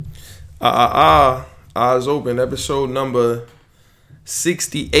Eyes open. Episode number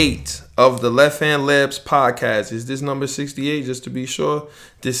 68 of the Left Hand Labs podcast. Is this number 68? Just to be sure,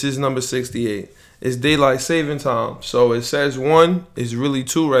 this is number 68. It's daylight saving time, so it says 1. It's really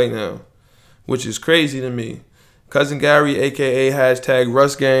 2 right now, which is crazy to me. Cousin Gary, aka hashtag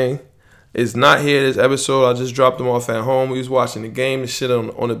Russ Gang, is not here this episode. I just dropped him off at home. We was watching the game and shit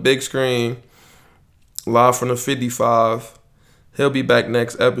on the big screen, live from the 55. He'll be back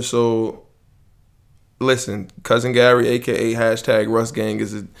next episode. Listen, Cousin Gary, aka hashtag Russ Gang,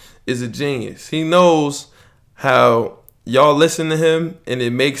 is a genius. He knows how y'all listen to him, and it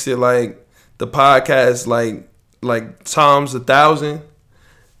makes it like the podcast like times 1,000.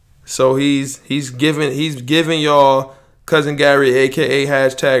 So he's giving y'all Cousin Gary, aka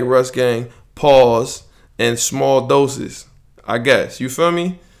hashtag Russ Gang, pause and small doses. I guess you feel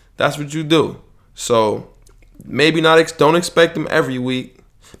me. That's what you do. So maybe not. Don't expect them every week.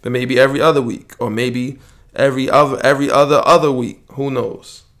 But maybe every other week, or maybe every other week. Who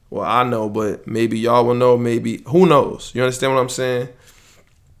knows? Well, I know, but maybe y'all will know. Maybe who knows? You understand what I'm saying?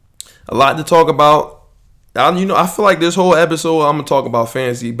 A lot to talk about. I feel like this whole episode I'm gonna talk about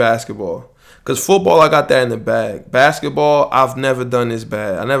fantasy basketball. Cause football, I got that in the bag. Basketball, I've never done this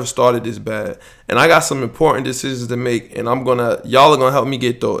bad. I never started this bad, and I got some important decisions to make. And y'all are gonna help me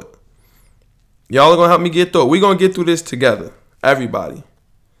get through it. Y'all are gonna help me get through it. We're gonna get through this together. Everybody,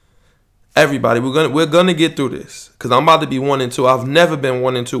 we're gonna get through this, cause I'm about to be 1-2. I've never been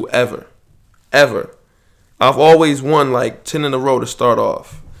 1-2 ever. I've always won like 10 in a row to start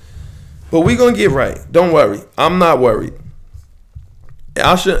off. But we gonna get right. Don't worry. I'm not worried.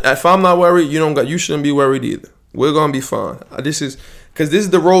 If I'm not worried, you shouldn't be worried either. We're gonna be fine. This is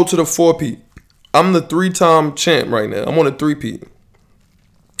the road to the 4-peat. I'm the 3-time champ right now. I'm on a 3-peat.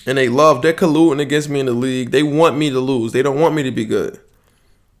 And they're colluding against me in the league. They want me to lose. They don't want me to be good.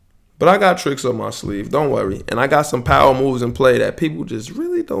 But I got tricks up my sleeve. Don't worry. And I got some power moves in play that people just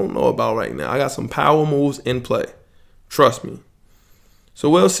really don't know about right now. I got some power moves in play. Trust me. So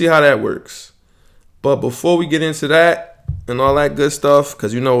we'll see how that works. But before we get into that and all that good stuff,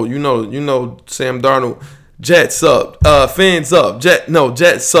 because you know Sam Darnold, Jets suck, fins up.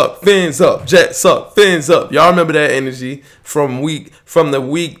 Jets suck, fins up. Jets suck, fins up. Y'all remember that energy from the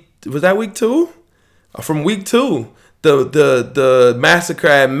week? Was that week 2? From week 2. The massacre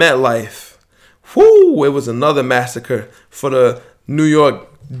at MetLife. Whoo! It was another massacre for the New York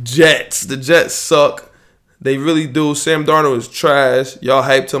Jets. The Jets suck. They really do. Sam Darnold is trash. Y'all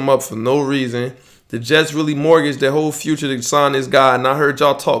hyped him up for no reason. The Jets really mortgaged their whole future to sign this guy, and I heard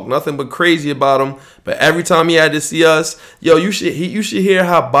y'all talk nothing but crazy about him. But every time he had to see us, you should hear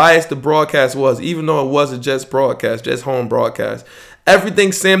how biased the broadcast was, even though it was a Jets broadcast, Jets home broadcast.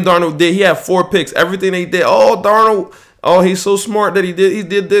 Everything Sam Darnold did, he had 4 picks. Everything they did, Darnold, he's so smart that he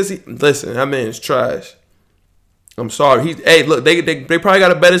did this. Listen, that man is trash. I'm sorry. Look, they probably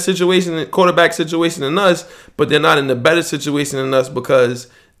got a better quarterback situation than us, but they're not in a better situation than us because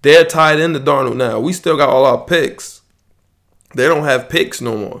they're tied into Darnold now. We still got all our picks. They don't have picks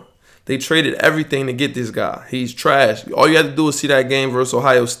no more. They traded everything to get this guy. He's trash. All you had to do was see that game versus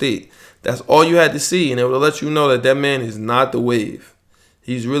Ohio State. That's all you had to see, and it would let you know that man is not the wave.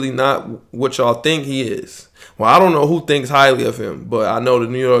 He's really not what y'all think he is. Well, I don't know who thinks highly of him, but I know the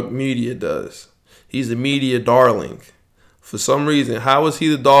New York media does. He's a media darling. For some reason, how is he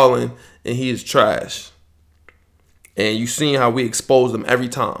the darling and he is trash? And you seen how we exposed them every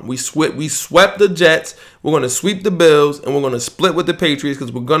time. We swept the Jets. We're going to sweep the Bills, and we're going to split with the Patriots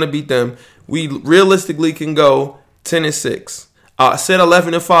because we're going to beat them. We realistically can go 10-6. I said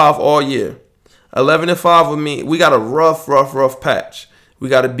 11-5 all year. 11-5 with me. We got a rough patch. We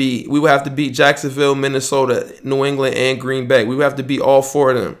would have to beat Jacksonville, Minnesota, New England, and Green Bay. We would have to beat all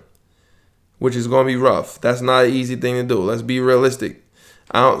 4 of them, which is going to be rough. That's not an easy thing to do. Let's be realistic.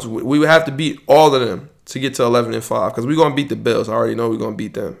 We would have to beat all of them to get to 11-5 because we're going to beat the Bills. I already know we're going to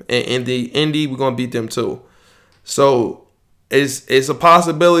beat them. And Indy, we're going to beat them too. So it's a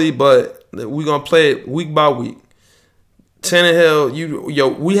possibility, but we're going to play it week by week.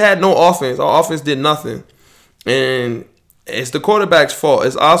 Tannehill, we had no offense. Our offense did nothing. And it's the quarterback's fault.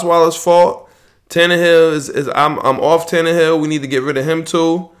 It's Osweiler's fault. Tannehill I'm off Tannehill. We need to get rid of him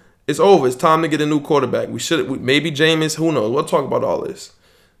too. It's over. It's time to get a new quarterback. Maybe Jameis. Who knows? We'll talk about all this.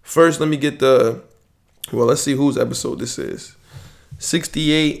 First, let me get let's see whose episode this is.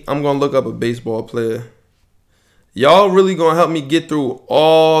 68. I'm going to look up a baseball player. Y'all really going to help me get through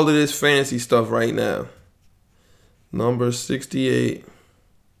all of this fantasy stuff right now. Number 68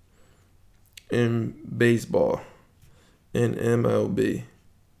 in baseball in MLB.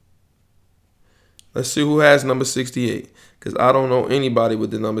 Let's see who has number 68. Because I don't know anybody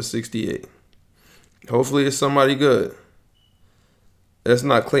with the number 68. Hopefully it's somebody good. That's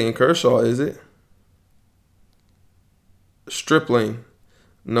not Clayton Kershaw, is it? Stripling.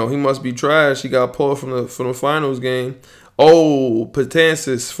 No, he must be trash. He got pulled from the finals game. Oh,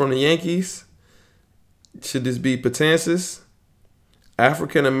 Patansis from the Yankees. Should this be Patansis?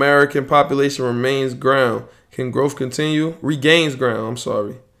 African American population remains ground. Can growth continue? Regains ground. I'm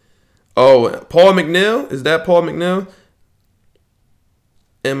sorry. Oh, Paul McNeil? Is that Paul McNeil?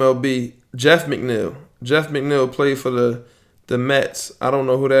 MLB. Jeff McNeil. Jeff McNeil played for the Mets. I don't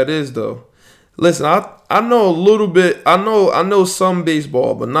know who that is though. Listen, I know a little bit. I know some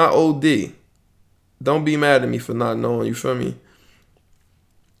baseball, but not OD. Don't be mad at me for not knowing. You feel me?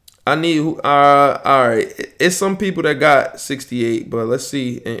 I need. All right. It's some people that got 68, but let's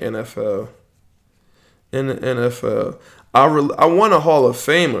see in NFL. In the NFL, I want a Hall of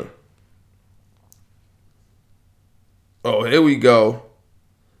Famer. Oh, here we go.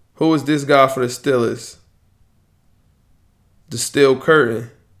 Who is this guy for the Steelers? The Steel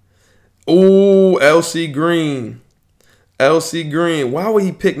Curtain. Ooh, L.C. Green. L.C. Green. Why would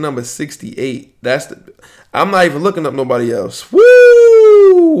he pick number 68? I'm not even looking up nobody else.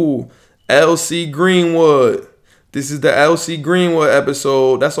 Woo! L.C. Greenwood. This is the L.C. Greenwood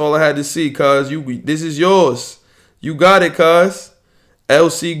episode. That's all I had to see, cuz. This is yours. You got it, cuz.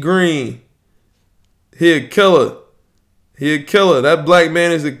 L.C. Green. He a killer. He a killer. That black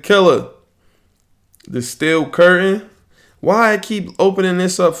man is a killer. The Steel Curtain. Why I keep opening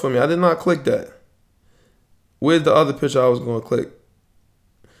this up for me? I did not click that. Where's the other picture I was going to click?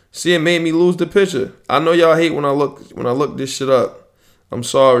 See, it made me lose the picture. I know y'all hate when I look this shit up. I'm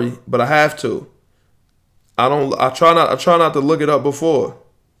sorry, but I have to. I try not to look it up before.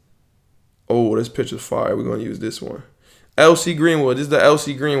 Oh, this picture's fire. We're going to use this one. L.C. Greenwood. This is the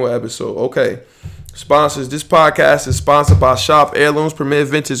L.C. Greenwood episode. Okay. Sponsors. This podcast is sponsored by Shop Heirlooms, Premier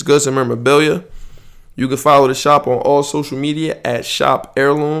Vintage Goods and Memorabilia. You can follow the shop on all social media at Shop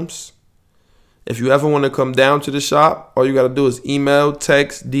Heirlooms. If you ever want to come down to the shop, all you got to do is email,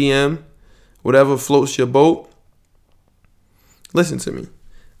 text, DM, whatever floats your boat. Listen to me.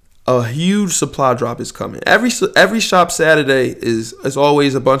 A huge supply drop is coming. Every shop Saturday is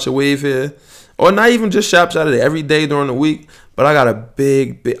always a bunch of wave here. Or not even just shop Saturday, every day during the week. But I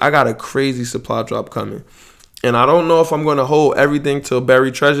got a crazy supply drop coming. And I don't know if I'm going to hold everything till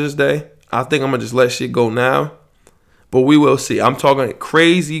Buried Treasures Day. I think I'm going to just let shit go now. But we will see. I'm talking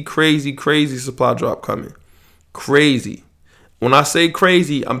crazy supply drop coming. Crazy. When I say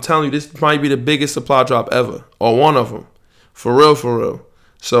crazy, I'm telling you, this might be the biggest supply drop ever. Or one of them. For real.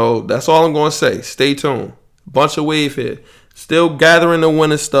 So that's all I'm going to say. Stay tuned. Bunch of wave here. Still gathering the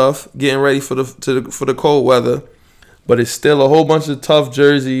winter stuff. Getting ready for the cold weather. But it's still a whole bunch of tough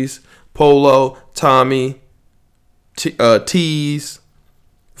jerseys. Polo, Tommy, tees,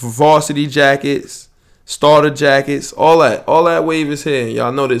 varsity jackets, starter jackets, all that wave is here.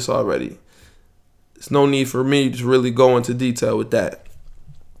 Y'all know this already. There's no need for me to really go into detail with that.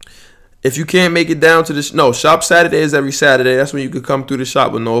 If you can't make it down to shop Saturday is every Saturday. That's when you could come through the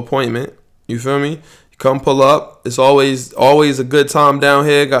shop with no appointment. You feel me? You come pull up. It's always a good time down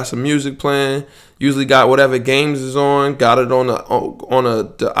here. Got some music playing. Usually got whatever games is on. Got it on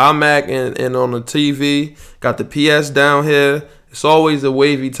the iMac and on the TV. Got the PS down here. It's always a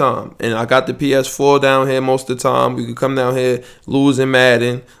wavy time. And I got the PS4 down here most of the time. We could come down here losing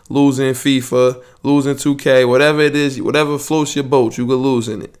Madden, losing FIFA, losing 2K, whatever it is, whatever floats your boat, you could lose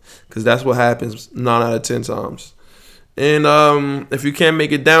in it. Because that's what happens 9 out of 10 times. And if you can't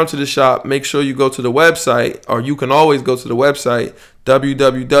make it down to the shop, make sure you go to the website, or you can always go to the website,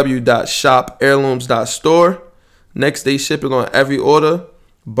 www.shopheirlooms.store. Next day shipping on every order.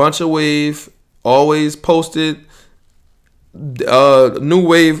 Bunch of wave, always posted. New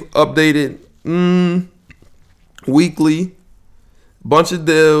wave updated weekly. Bunch of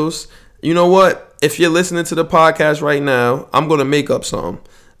deals. You know what? If you're listening to the podcast right now, I'm gonna make up something.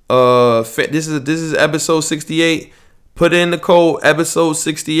 This is episode 68. Put in the code episode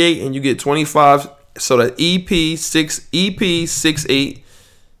 68 and you get 25. So that EP68.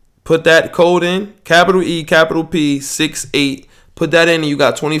 Put that code in, capital E, capital P, 68. Put that in and you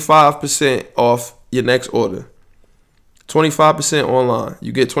got 25% off your next order. 25% online.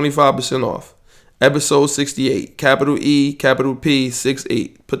 You get 25% off. Episode 68. Capital E, capital P,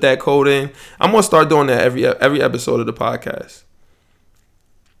 68. Put that code in. I'm going to start doing that every episode of the podcast.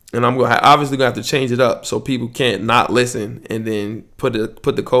 And I'm obviously going to have to change it up so people can't not listen and then put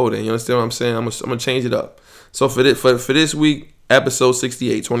the code in. You understand what I'm saying? I'm going to change it up. So for this week, episode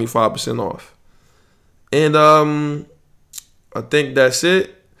 68, 25% off. And I think that's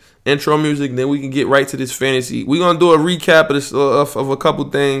it. intro music, then we can get right to this fantasy. We're gonna do a recap of this of a couple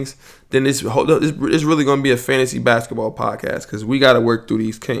things. Then it's really gonna be a fantasy basketball podcast because we gotta work through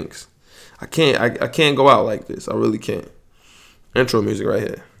these kinks. I can't go out like this. I really can't. Intro music right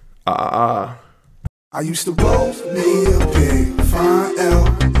here. I used to roll me a big fine L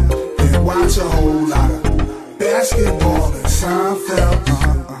and watch a whole lot of basketball and Seinfeld.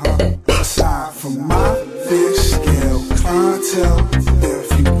 Aside from my fish scale clientele, there are a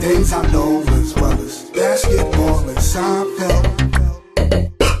few things I know as well as basketball and Seinfeld.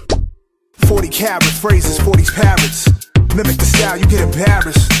 40 carat phrases, 40 parrots. Mimic the style, you get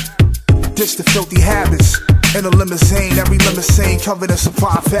embarrassed. Ditch the filthy habits. In a limousine, every limousine covered in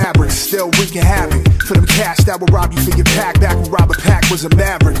supply fabrics. Still wreaking havoc for them cash that will rob you for your pack. Back when Robert Pack was a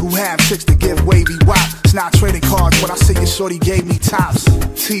maverick who had chicks to give wavy wop. It's not trading cards when I say your shorty gave me tops.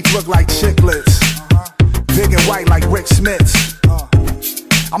 Teeth look like chiclets, big and white like Rick Smith's.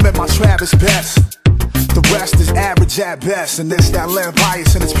 I'm at my Travis best. The rest is average at best, and this that land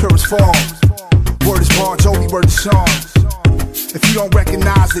bias in its purest form. Word is Bon Jovi, word is Sean. If you don't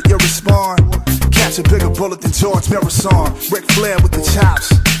recognize it, you'll respond. Catch a bigger bullet than George Marathon. Ric Flair with the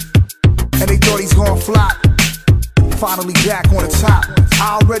chops, and they thought he's gonna flop. Finally back on the top.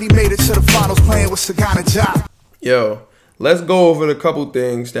 I already made it to the finals playing with Sagana Job. Yo, let's go over the couple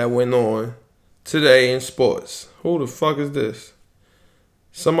things that went on today in sports. Who the fuck is this?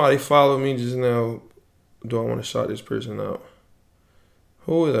 Somebody followed me just now. Do I want to shout this person out?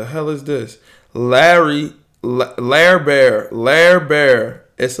 Who the hell is this? Lair Bear.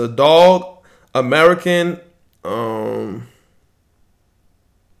 It's a dog. American, I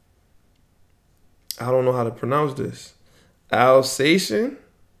don't know how to pronounce this. Alsatian?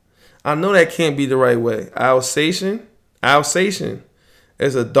 I know that can't be the right way. Alsatian?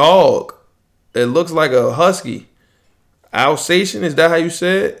 It's a dog. It looks like a husky. Alsatian, is that how you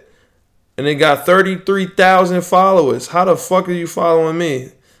say it? And it got 33,000 followers. How the fuck are you following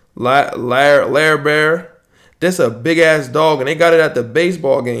me? Lair Bear? That's a big ass dog, and they got it at the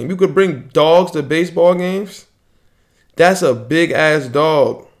baseball game. You could bring dogs to baseball games. That's a big ass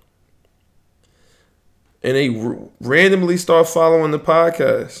dog. And they randomly start following the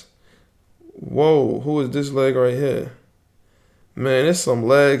podcast. Whoa, who is this leg right here? Man, there's some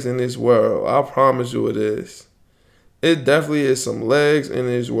legs in this world. I promise you it is. It definitely is some legs in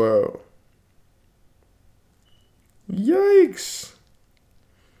this world. Yikes.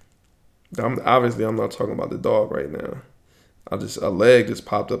 I'm not talking about the dog right now. A leg just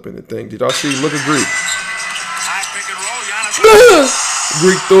popped up in the thing. Did y'all see? Look at Greek.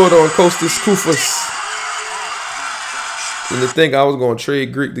 Greek threw it on Kostas Koufos. And to think I was going to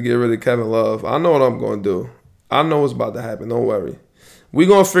trade Greek to get rid of Kevin Love. I know what I'm going to do. I know what's about to happen. Don't worry. We're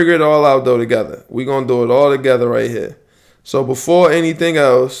going to figure it all out, though, together. We're going to do it all together right here. So before anything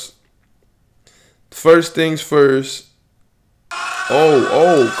else, first things first.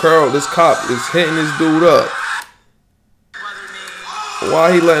 Curl, this cop is hitting this dude up.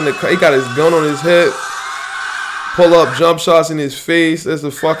 Why he got his gun on his hip, pull up jump shots in his face. That's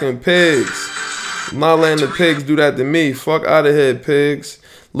the fucking pigs. I'm not letting the pigs do that to me. Fuck out of here, pigs.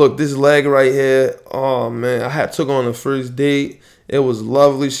 Look, this leg right here. Oh, man, I took her on the first date. It was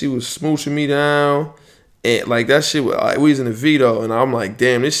lovely. She was smooching me down. And like that shit, we was in the Vito, and I'm like,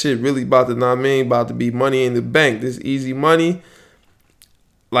 damn, this shit really about to be money in the bank. This easy money.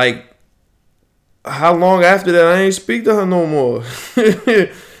 Like, how long after that I ain't speak to her no more? I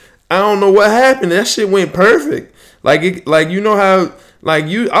don't know what happened. That shit went perfect. You know how,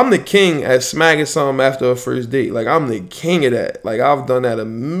 I'm the king at smacking something after a first date. Like, I'm the king of that. Like, I've done that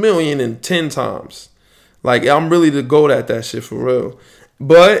 1,010,000 times. Like, I'm really the GOAT at that shit for real.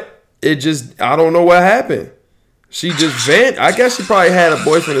 But it just, I don't know what happened. She just I guess she probably had a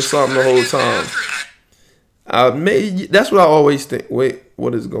boyfriend or something the whole time. That's what I always think. Wait,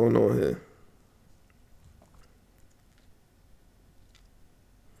 what is going on here?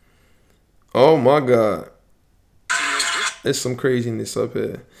 Oh my God. There's some craziness up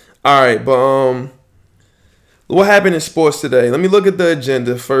here. Alright, but what happened in sports today? Let me look at the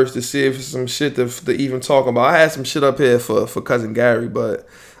agenda first to see if there's some shit to even talk about. I had some shit up here for Cousin Gary, but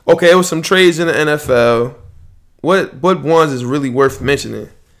okay, it was some trades in the NFL. What ones is really worth mentioning?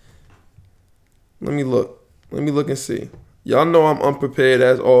 Let me look and see. Y'all know I'm unprepared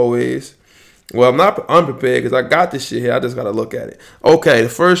as always. Well, I'm not unprepared because I got this shit here. I just got to look at it. Okay, the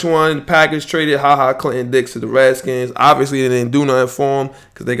first one, the Packers traded Clinton Dix to the Redskins. Obviously, they didn't do nothing for him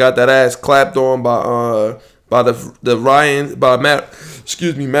because they got that ass clapped on by Matt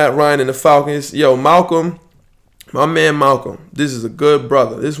Ryan and the Falcons. Yo, Malcolm, my man Malcolm, this is a good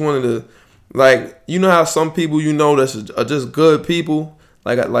brother. This is one of the, you know how some people that's just good people?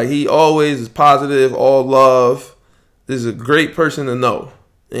 Like he always is positive, all love. This is a great person to know.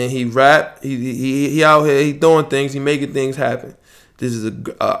 And he rap. He out here. He doing things. He making things happen. This is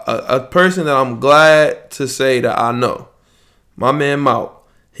a person that I'm glad to say that I know. My man Mout.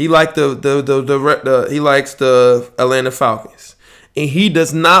 He likes the Atlanta Falcons, and he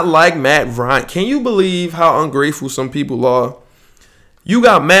does not like Matt Ryan. Can you believe how ungrateful some people are? You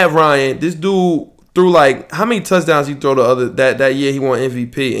got Matt Ryan. This dude threw like how many touchdowns he threw that year he won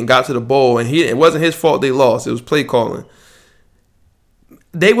MVP and got to the bowl, and it wasn't his fault they lost. It was play calling.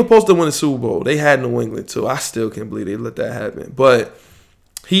 They were supposed to win the Super Bowl. They had New England too. I still can't believe they let that happen. But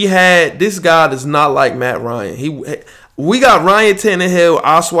this guy does not like Matt Ryan. We got Ryan Tannehill,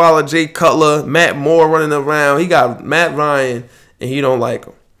 Osweiler, Jay Cutler, Matt Moore running around. He got Matt Ryan, and he don't like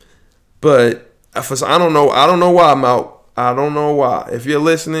him. But I don't know. I don't know why I'm out. I don't know why. If you're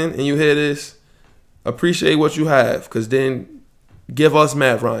listening and you hear this, appreciate what you have, because then give us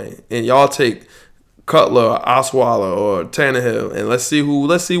Matt Ryan, and y'all take Cutler, or Osweiler, or Tannehill, and let's see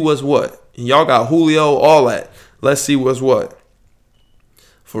what's what. And y'all got Julio, all that. Let's see what's what.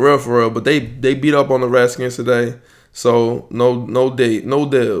 For real. But they beat up on the Redskins today. So no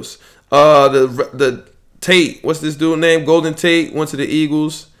deals. The Tate, what's this dude name? Golden Tate went to the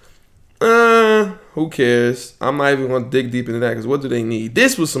Eagles. Who cares? I'm not even gonna dig deep into that because what do they need?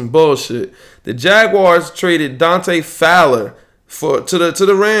 This was some bullshit. The Jaguars traded Dante Fowler to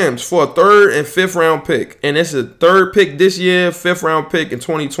the Rams for a 3rd and 5th round pick, and it's a 3rd pick this year, 5th round pick in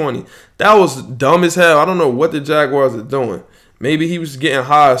 2020. That was dumb as hell. I don't know what the Jaguars are doing. Maybe he was getting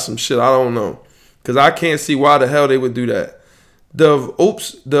high or some shit. I don't know. Because I can't see why the hell they would do that.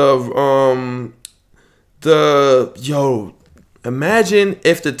 Imagine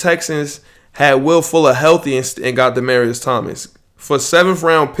if the Texans had Will Fuller healthy and got Demaryius Thomas for 7th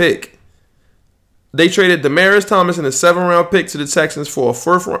round pick. They traded Demaryius Thomas in the 7th round pick to the Texans for a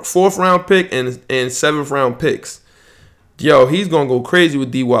 4th round pick and 7th round picks. Yo, he's gonna go crazy with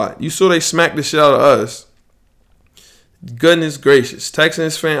D Watt. You saw they smacked the shit out of us. Goodness gracious.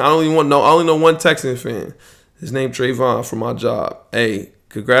 Texans fan. I only know one Texans fan. His name Trayvon from my job. Hey,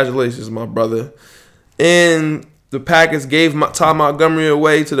 congratulations, my brother. And the Packers gave Ty Montgomery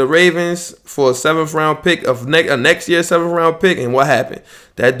away to the Ravens for a 7th round pick of next year's 7th round pick. And what happened?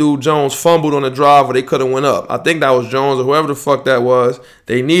 That dude Jones fumbled on the drive where they could have went up. I think that was Jones or whoever the fuck that was.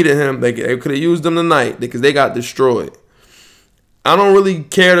 They needed him. They could have used him tonight because they got destroyed. I don't really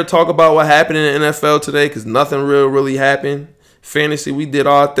care to talk about what happened in the NFL today because nothing really happened. Fantasy, we did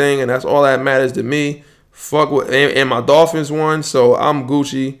our thing, and that's all that matters to me. And my Dolphins won, so I'm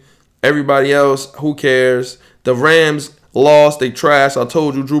Gucci. Everybody else, who cares? The Rams lost. They trash. I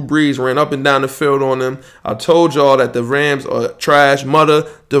told you Drew Brees ran up and down the field on them. I told y'all that the Rams are trash.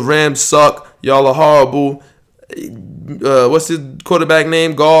 The Rams suck. Y'all are horrible. What's his quarterback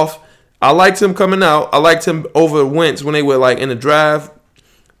name? Goff. I liked him coming out. I liked him over Wentz when they were like in the draft.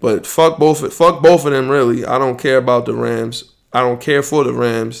 But fuck both of them really. I don't care about the Rams. I don't care for the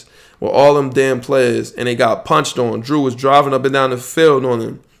Rams. With all them damn players. And they got punched on. Drew was driving up and down the field on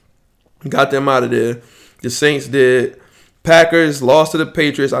them. Got them out of there. The Saints did. Packers lost to the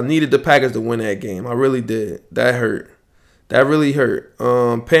Patriots. I needed the Packers to win that game. I really did. That hurt. That really hurt.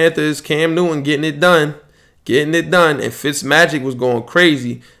 Panthers, Cam Newton getting it done. And Fitzmagic was going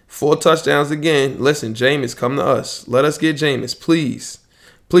crazy. 4 touchdowns again. Listen, Jameis, come to us. Let us get Jameis, please.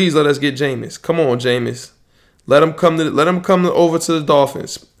 Please let us get Jameis. Come on, Jameis. Let him come over to the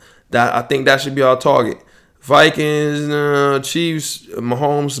Dolphins. I think that should be our target. Vikings, Chiefs,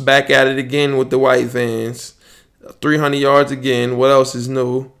 Mahomes back at it again with the white vans. 300 yards again. What else is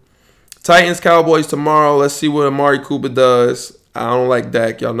new? Titans, Cowboys tomorrow. Let's see what Amari Cooper does. I don't like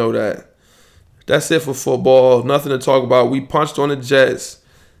Dak. Y'all know that. That's it for football. Nothing to talk about. We punched on the Jets.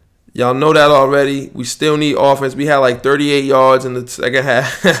 Y'all know that already. We still need offense. We had like 38 yards in the second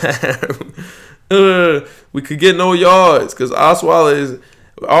half. We could get no yards because Osweiler is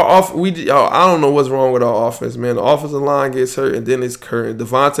I don't know what's wrong with our offense, man. The offensive line gets hurt and then it's current.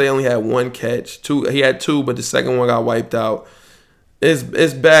 Devontae only had 1 catch. He had 2, but the second one got wiped out.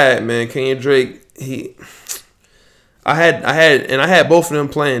 It's bad, man. Kenyon Drake, I had both of them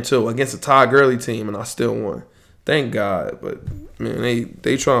playing too against a Todd Gurley team, and I still won. Thank God, but man,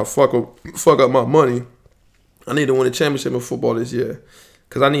 they trying to fuck up my money. I need to win a championship in football this year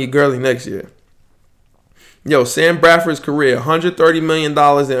because I need Gurley next year. Yo, Sam Bradford's career, $130 million in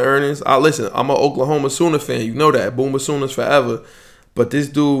earnings. Listen, I'm an Oklahoma Sooner fan. You know that. Boomer Sooners forever. But this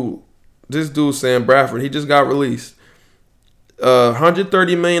dude, Sam Bradford, he just got released.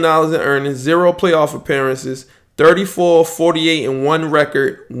 $130 million in earnings, 0 playoff appearances, 34, 48, and 1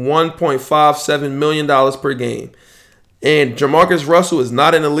 record, $1.57 million per game. And Jamarcus Russell is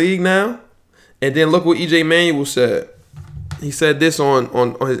not in the league now. And then look what EJ Manuel said. He said this on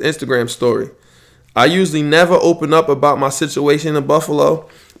his Instagram story. I usually never open up about my situation in Buffalo,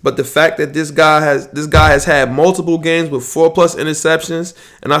 but the fact that this guy has had multiple games with 4+ interceptions,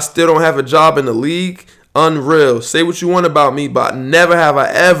 and I still don't have a job in the league, unreal. Say what you want about me, but never have I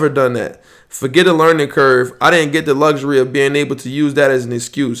ever done that. Forget a learning curve. I didn't get the luxury of being able to use that as an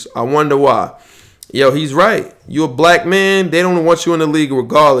excuse. I wonder why. Yo, he's right. You a black man, they don't want you in the league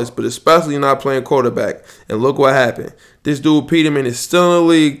regardless, but especially not playing quarterback. And look what happened. This dude Peterman is still in the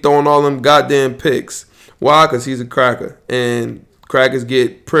league throwing all them goddamn picks. Why? Because he's a cracker. And crackers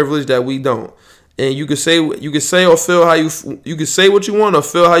get privilege that we don't. And you can say or feel how you can say what you want or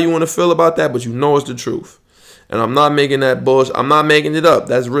feel how you want to feel about that, but you know it's the truth. And I'm not making that bullshit. I'm not making it up.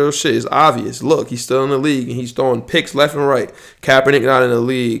 That's real shit. It's obvious. Look, he's still in the league and he's throwing picks left and right. Kaepernick not in the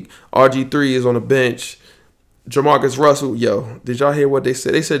league. RG3 is on the bench. Jamarcus Russell, yo, did y'all hear what they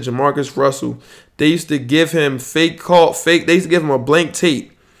said? They said Jamarcus Russell, they used to give him they used to give him a blank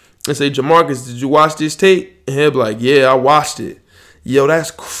tape and say, Jamarcus, did you watch this tape? And he'll be like, yeah, I watched it. Yo,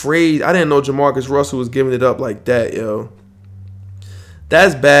 that's crazy. I didn't know Jamarcus Russell was giving it up like that, yo.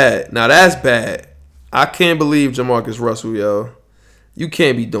 That's bad. Now, that's bad. I can't believe Jamarcus Russell, yo. You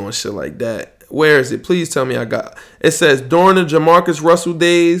can't be doing shit like that. Where is it? Please tell me I got. It says, during the Jamarcus Russell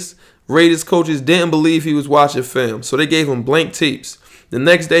days, Raiders coaches didn't believe he was watching film, so they gave him blank tapes. The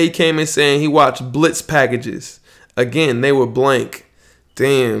next day, he came in saying he watched blitz packages. Again, they were blank.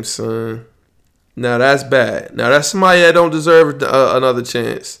 Damn, son. Now, that's bad. Now, that's somebody that don't deserve another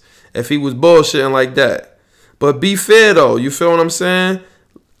chance if he was bullshitting like that. But be fair, though. You feel what I'm saying?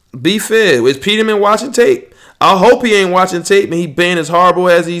 Be fair. Is Peterman watching tape? I hope he ain't watching tape and he being as horrible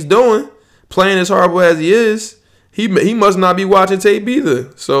as he's doing, playing as horrible as he is. He must not be watching tape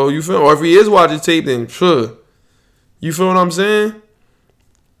either. So you feel, or if he is watching tape, then sure. You feel what I'm saying?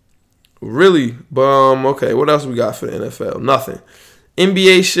 Really? But okay. What else we got for the NFL? Nothing.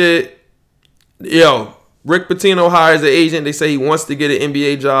 NBA shit. Yo, Rick Pitino hires an agent. They say he wants to get an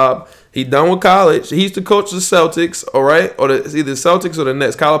NBA job. He done with college. He used to coach the Celtics, all right? Or it's either Celtics or the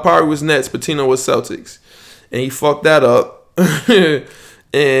Nets. Calipari was Nets. Pitino was Celtics. And he fucked that up.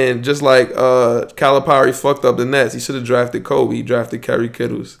 And just like Calipari fucked up the Nets, he should have drafted Kobe. He drafted Kerry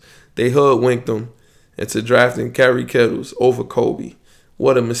Kittles. They hoodwinked him into drafting Kerry Kittles over Kobe.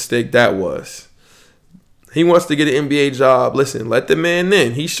 What a mistake that was. He wants to get an NBA job. Listen, let the man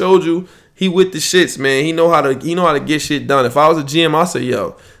in. He showed you he with the shits, man. He know how to get shit done. If I was a GM, I'd say,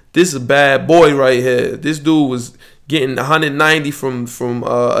 yo, this is a bad boy right here. This dude was getting 190 from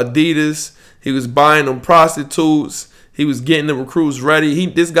Adidas. He was buying them prostitutes. He was getting the recruits ready.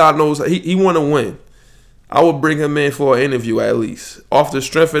 This guy knows he want to win. I would bring him in for an interview at least. Off the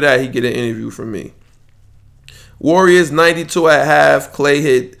strength of that, he get an interview from me. Warriors 92 at half. Clay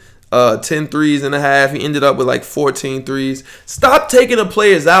hit 10 threes and a half. He ended up with like 14 threes. Stop taking the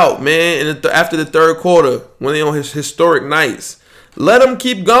players out, man. And after the third quarter, when they on his historic nights, let them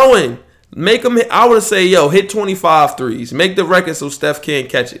keep going. Make them. I would say, yo, hit 25 threes. Make the record so Steph can't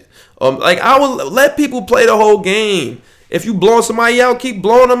catch it. I would let people play the whole game. If you blowing somebody out, keep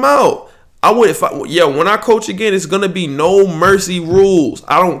blowing them out. When I coach again, it's gonna be no mercy rules.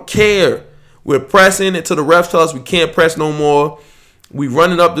 I don't care. We're pressing until the refs tell us we can't press no more. We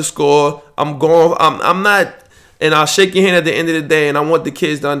running up the score. I'm not, and I'll shake your hand at the end of the day. And I want the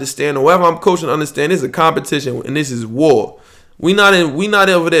kids to understand, or whoever I'm coaching to understand, this is a competition and this is war. We not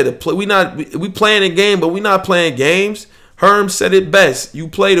over there to play. We playing a game, but we not playing games. Herm said it best. You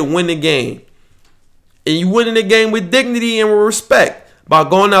play to win the game. And you winning the game with dignity and with respect. By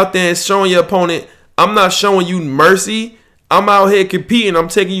going out there and showing your opponent, I'm not showing you mercy. I'm out here competing. I'm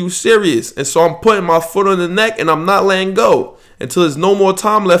taking you serious. And so I'm putting my foot on the neck and I'm not letting go until there's no more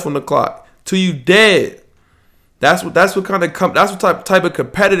time left on the clock. Till you dead. That's what type of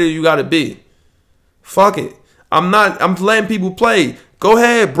competitor you gotta be. Fuck it. I'm letting people play. Go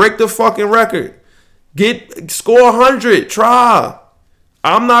ahead, break the fucking record. Score 100. Try.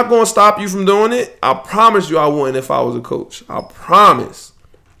 I'm not gonna stop you from doing it. I promise you I wouldn't if I was a coach. I promise.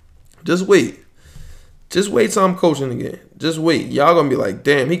 Just wait. Just wait till I'm coaching again. Just wait. Y'all gonna be like,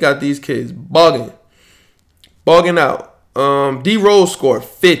 damn, he got these kids bugging out. D Rose scored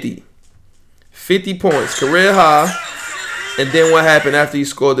 50 points, career high. And then what happened after he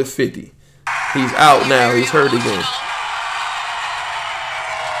scored the 50? He's out now. He's hurt again.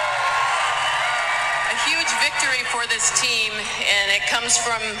 A huge victory for this team, and it comes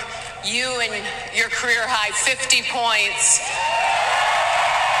from you and your career high 50 points.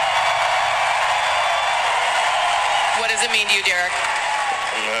 What does it mean to you, Derek?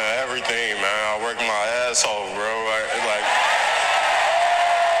 everything, man. I work my ass off, bro.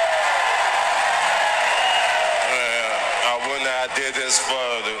 I wouldn't have did this for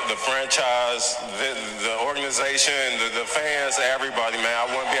the franchise, the organization, the fans, everybody, man.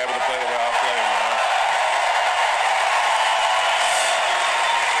 I wouldn't be able to play the way I play, man.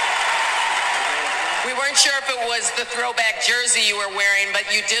 We weren't sure if it was the throwback jersey you were wearing, but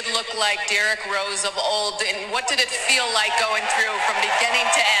you did look like Derrick Rose of old. And what did it feel like going through from beginning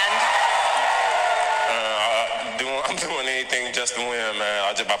to end? I'm doing anything just to win,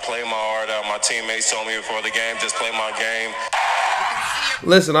 man. I play my heart out. My teammates told me before the game, just play my game.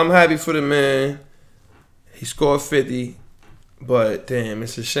 Listen, I'm happy for the man. He scored 50, but damn,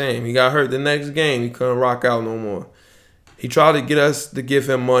 it's a shame. He got hurt the next game. He couldn't rock out no more. He tried to get us to give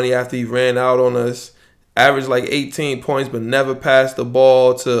him money after he ran out on us. Averaged like 18 points, but never passed the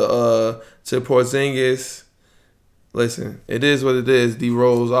ball to Porzingis. Listen, it is what it is, D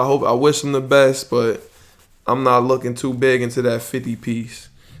Rose. I wish him the best, but I'm not looking too big into that 50 piece.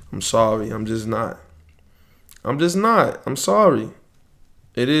 I'm sorry. I'm just not. I'm sorry.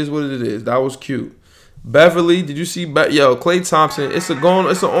 It is what it is. That was cute. Beverly, did you see? Klay Thompson. It's an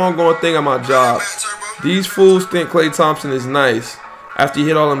ongoing thing at my job. These fools think Klay Thompson is nice after he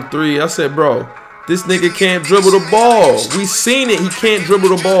hit all them threes. I said, bro, this nigga can't dribble the ball. We seen it. He can't dribble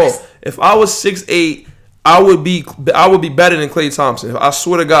the ball. If I was 6'8", I would be better than Klay Thompson. I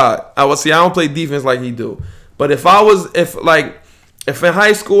swear to God. I don't play defense like he do. But if in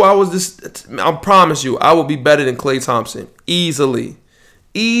high school I promise you, I would be better than Klay Thompson. Easily.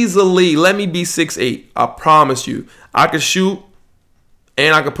 Let me be 6'8". I promise you. I can shoot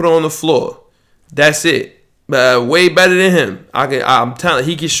and I can put it on the floor. That's it. Way better than him. I'm telling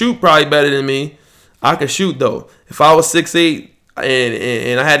you, he can shoot probably better than me. I can shoot though. If I was 6'8"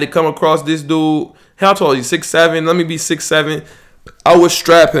 and I had to come across this dude, how tall is he? 6'7". Let me be 6'7". I would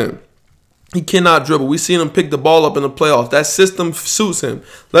strap him. He cannot dribble. We seen him pick the ball up in the playoffs. That system suits him.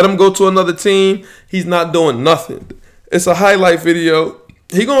 Let him go to another team. He's not doing nothing. It's a highlight video.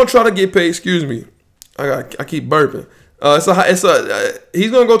 He gonna try to get paid. Excuse me. I keep burping.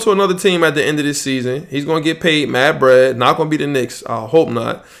 He's gonna go to another team at the end of this season. He's gonna get paid mad bread. Not gonna be the Knicks. I hope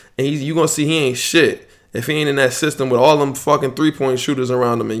not. And you gonna see he ain't shit if he ain't in that system with all them fucking 3-point shooters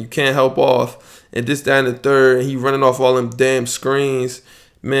around him, and you can't help off. And this, that, and the third. And he running off all them damn screens.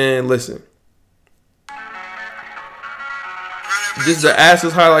 Man, listen. This is the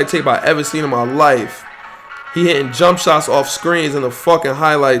assest highlight tape I ever seen in my life. He hitting jump shots off screens in the fucking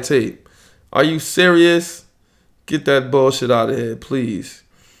highlight tape. Are you serious? Get that bullshit out of here, please.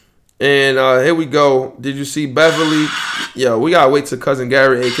 And here we go. Did you see Beverly? Yo, we gotta wait till Cousin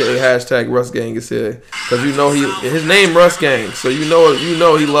Gary, aka hashtag Russ Gang, is here, cause you know his name Russ Gang, so you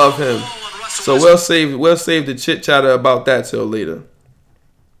know he love him. So we'll save the chit chatter about that till later.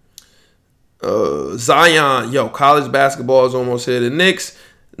 Zion, college basketball is almost here. The Knicks,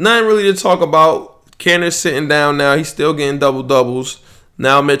 nothing really to talk about. Canner's sitting down now. He's still getting double-doubles.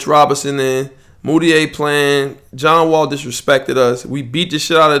 Now Mitch Robinson in. Moutier playing. John Wall disrespected us. We beat the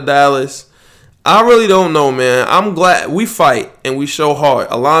shit out of Dallas. I really don't know, man. I'm glad we fight and we show heart.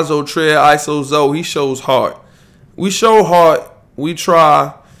 Alonzo Trier, ISO Zoe, he shows heart. We show heart. We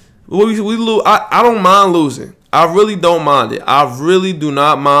try. We lose. I don't mind losing. I really don't mind it. I really do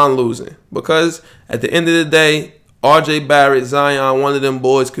not mind losing. Because at the end of the day, RJ Barrett, Zion, one of them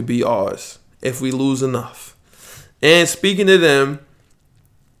boys could be ours if we lose enough. And speaking of them,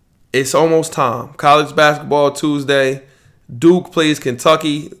 it's almost time. College basketball Tuesday. Duke plays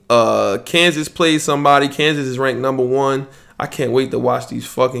Kentucky. Kansas plays somebody. Kansas is ranked number 1. I can't wait to watch these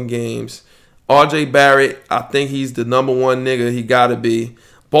fucking games. RJ Barrett, I think he's the number 1 nigga. He gotta be.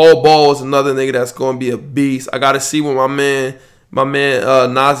 Ball is another nigga that's gonna be a beast. I gotta see what my man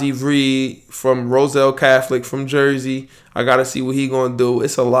Nazi Reed from Roselle Catholic from Jersey. I gotta see what he gonna do.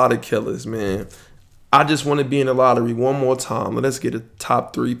 It's a lot of killers, man. I just want to be in the lottery one more time. Let's get a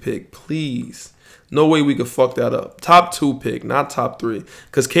top 3 pick, please. No way we could fuck that up. Top 2 pick, not top 3.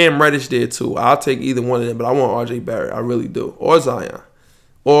 Because Cam Reddish did too. I'll take either one of them, but I want RJ Barrett. I really do. Or Zion.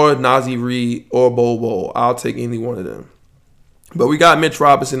 Or Nazi Reed. Or Bobo. I'll take any one of them. But we got Mitch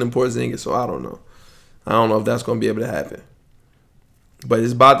Robinson and Porzingis, so I don't know. I don't know if that's going to be able to happen. But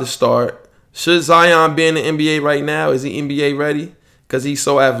it's about to start. Should Zion be in the NBA right now? Is he NBA ready? Because he's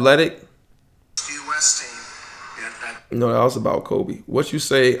so athletic? No, that was about Kobe. What you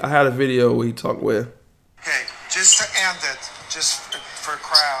say? I had a video where he talked with. Okay, just to end it, just for a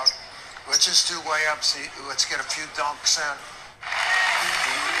crowd, let's just do way up. See, let's get a few dunks in.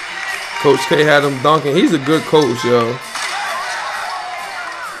 Coach K had him dunking. He's a good coach, yo.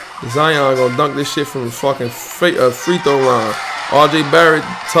 Zion gonna dunk this shit from the fucking free throw line. RJ Barrett,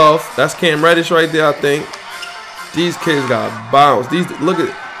 tough. That's Cam Reddish right there, I think. These kids got bounce. Look at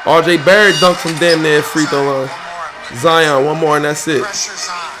RJ Barrett dunked from damn near free throw line. Zion, one more and that's it.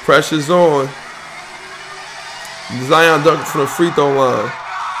 Pressure's on. Zion dunked from the free throw line.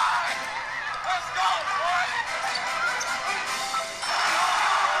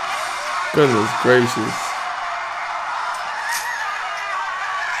 Goodness gracious.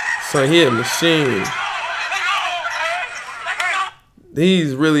 Son, he a machine.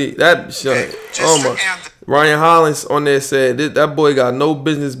 He's really that shit. Oh my! Ryan Hollins on there said that boy got no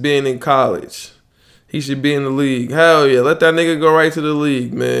business being in college. He should be in the league. Hell yeah, let that nigga go right to the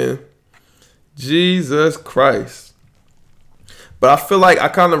league, man. Jesus Christ. But I feel like I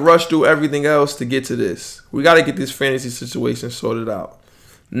kind of rushed through everything else to get to this. We got to get this fantasy situation sorted out.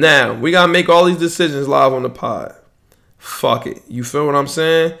 Now we gotta make all these decisions live on the pod. Fuck it. You feel what I'm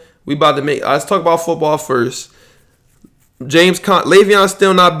saying? We about to make. Let's talk about football first. Le'Veon's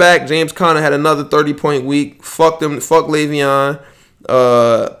still not back. James Conner had another 30-point week. Fuck them. Fuck Le'Veon.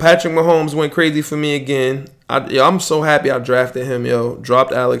 Patrick Mahomes went crazy for me again. I'm so happy I drafted him, yo.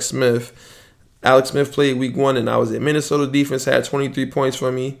 Dropped Alex Smith. Alex Smith played week 1 and I was at Minnesota defense, had 23 points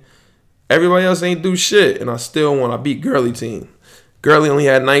for me. Everybody else ain't do shit, and I still won. I beat Gurley team. Gurley only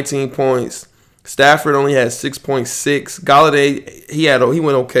had 19 points. Stafford only had 6.6. Golladay, he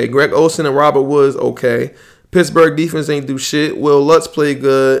went okay. Greg Olsen and Robert Woods, okay. Pittsburgh defense ain't do shit. Will Lutz played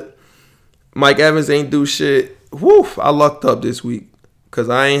good. Mike Evans ain't do shit. Whew, I lucked up this week because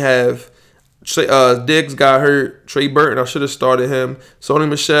I ain't have Diggs got hurt. Trey Burton, I should have started him. Sony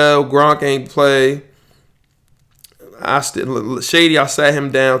Michel, Gronk ain't play. Shady, I sat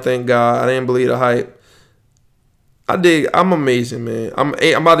him down, thank God. I didn't believe the hype. I'm amazing, man. I'm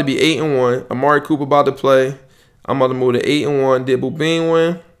about to be 8-1. Amari Cooper about to play. I'm about to move to 8-1. Did Boubin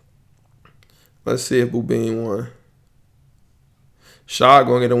win? Let's see if Boubin won. Shaw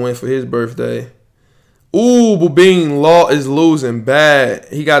gonna get a win for his birthday. Ooh, Boubin is losing bad.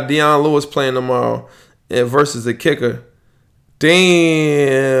 He got Deion Lewis playing tomorrow versus the kicker. Damn.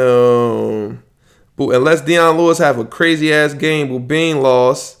 Unless Deion Lewis have a crazy ass game, Boubin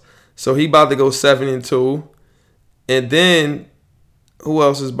lost. So he about to go 7-2. And then, who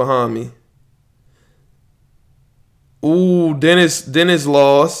else is behind me? Ooh, Dennis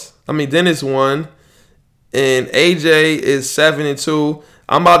lost. Dennis won. And AJ is 7-2.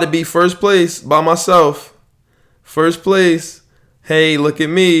 I'm about to be first place by myself. First place. Hey, look at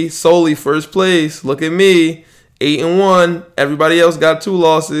me. Solely first place. Look at me. 8-1. Everybody else got 2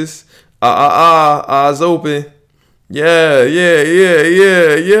 losses. Eyes open. Yeah.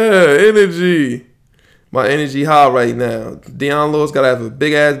 Energy. My energy high right now. Deion Lewis got to have a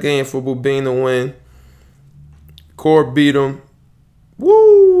big-ass game for Boubin to win. Core beat him.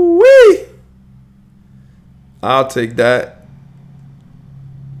 Woo-wee! I'll take that.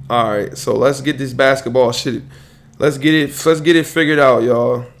 All right, so let's get this basketball shit. Let's get it figured out,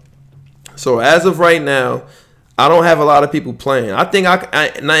 y'all. So as of right now, I don't have a lot of people playing. I think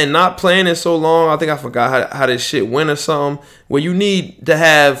not playing in so long, I think I forgot how this shit went or something. Where you need to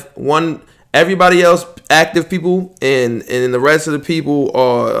have everybody else active people and the rest of the people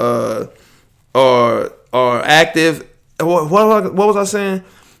are active. What was I saying?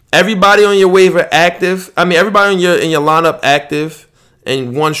 Everybody on your waiver active. Everybody in your lineup active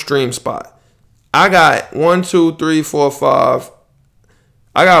and 1 stream spot. I got 1, 2, 3, 4, 5.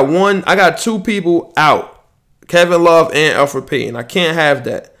 I got 2 people out. Kevin Love and Alfred Payton. I can't have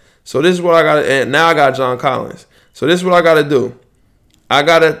that. So this is what I got. And now I got John Collins. So this is what I got to do. I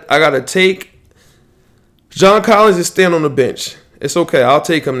gotta take. John Collins is staying on the bench. It's okay. I'll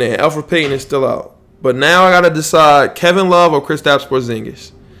take him there. Alfred Payton is still out. But now I got to decide Kevin Love or Kristaps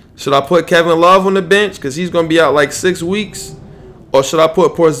Porzingis. Should I put Kevin Love on the bench because he's going to be out like 6 weeks? Or should I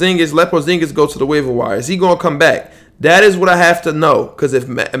put Porzingis, let Porzingis go to the waiver wire? Is he going to come back? That is what I have to know. Because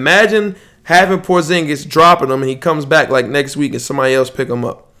imagine having Porzingis dropping him and he comes back like next week and somebody else pick him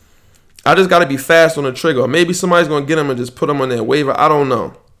up. I just got to be fast on the trigger. Or maybe somebody's going to get him and just put him on their waiver. I don't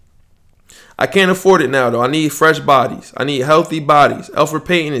know. I can't afford it now, though. I need fresh bodies. I need healthy bodies. Alfred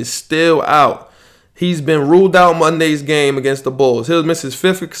Payton is still out. He's been ruled out Monday's game against the Bulls. He'll miss his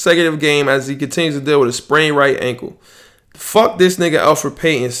 5th consecutive game as he continues to deal with a sprained right ankle. Fuck this nigga Alfred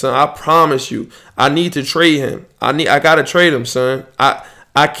Payton, son. I promise you. I need to trade him. I gotta trade him, son.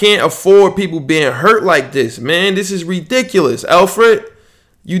 I can't afford people being hurt like this, man. This is ridiculous. Alfred,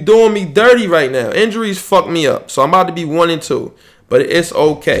 you doing me dirty right now. Injuries fuck me up. So I'm about to be 1-2. But it's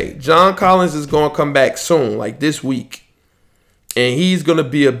okay. John Collins is going to come back soon, like this week. And he's going to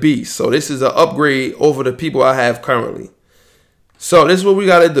be a beast. So this is an upgrade over the people I have currently. So this is what we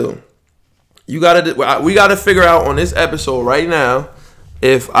got to do. we gotta figure out on this episode right now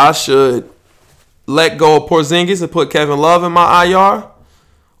if I should let go of Porzingis and put Kevin Love in my IR,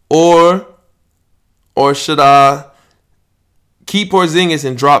 or should I keep Porzingis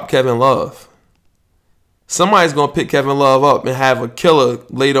and drop Kevin Love? Somebody's gonna pick Kevin Love up and have a killer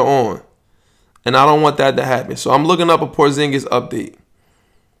later on, and I don't want that to happen. So I'm looking up a Porzingis update.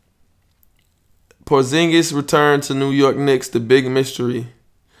 Porzingis return to New York Knicks, the big mystery.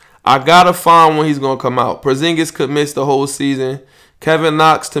 I gotta find when he's gonna come out. Porzingis could miss the whole season. Kevin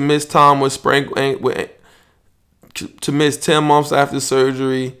Knox to miss time with to miss 10 months after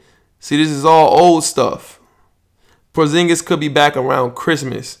surgery. See, this is all old stuff. Porzingis could be back around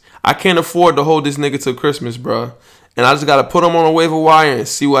Christmas. I can't afford to hold this nigga till Christmas, bro. And I just gotta put him on a waiver wire and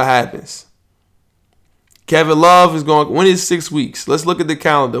see what happens. Kevin Love is going. When is 6 weeks? Let's look at the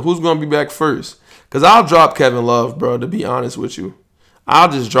calendar. Who's gonna be back first? Cause I'll drop Kevin Love, bro. To be honest with you,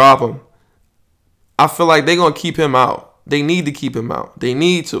 I'll just drop him. I feel like they're gonna keep him out. They need to keep him out. They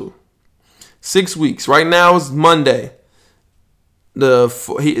need to. 6 weeks. Right now is Monday.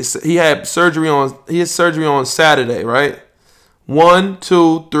 He had surgery on Saturday, right? 1,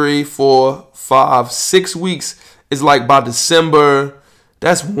 2, 3, 4, 5, 6 weeks is like by December.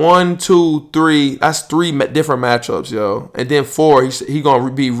 That's 1, 2, 3. That's 3 different matchups, yo. And then 4, he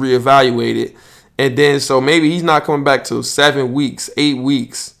gonna be reevaluated. And then so maybe he's not coming back till 7 weeks, 8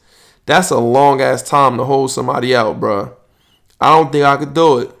 weeks. That's a long ass time to hold somebody out, bro. I don't think I could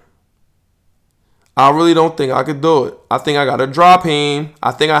do it. I really don't think I could do it. I think I gotta drop him.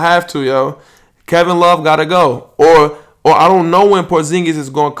 I think I have to, yo. Kevin Love gotta go. Or I don't know when Porzingis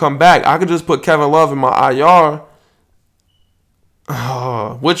is gonna come back. I could just put Kevin Love in my IR.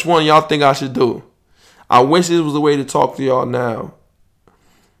 Which one y'all think I should do? I wish this was a way to talk to y'all now.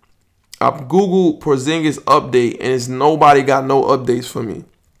 I Googled Porzingis update and it's nobody got no updates for me.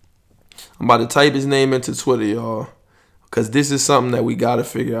 I'm about to type his name into Twitter, y'all. Because this is something that we got to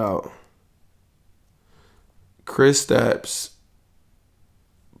figure out. Kristaps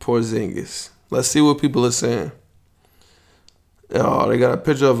Porzingis. Let's see what people are saying. Oh, they got a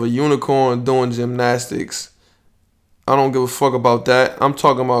picture of a unicorn doing gymnastics. I don't give a fuck about that. I'm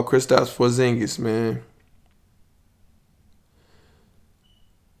talking about Kristaps Porzingis, man.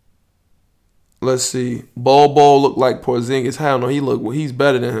 Let's see. Bol look like Porzingis. Hell no, he's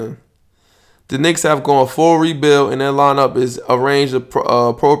better than him. The Knicks have gone full rebuild and their lineup is arranged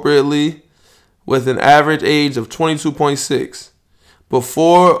appropriately with an average age of 22.6.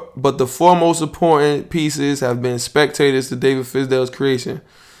 But the four most important pieces have been spectators to David Fizdale's creation.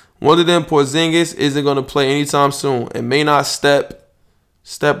 One of them, Porzingis, isn't going to play anytime soon and may not step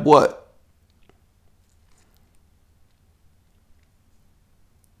what?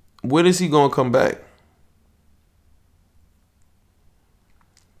 When is he going to come back?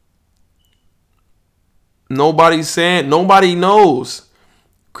 Nobody's saying. Nobody knows.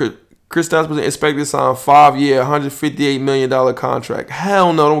 Kristaps was expected to sign a 5-year, $158 million contract.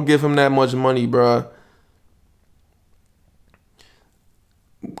 Hell no, don't give him that much money, bruh.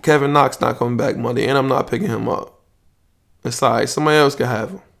 Kevin Knox not coming back Monday, and I'm not picking him up. It's all right. Somebody else can have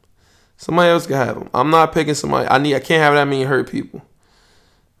him. I'm not picking somebody. I can't have that many hurt people.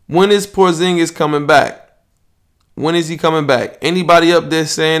 When is Porzingis coming back? When is he coming back? Anybody up there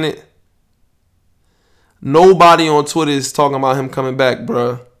saying it? Nobody on Twitter is talking about him coming back,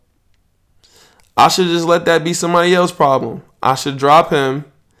 bruh. I should just let that be somebody else's problem. I should drop him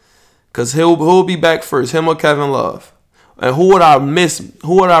because he'll be back first, him or Kevin Love. And who would I miss?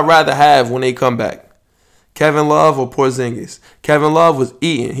 Who would I rather have when they come back? Kevin Love or Porzingis? Kevin Love was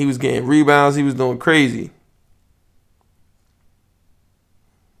eating. He was getting rebounds. He was doing crazy.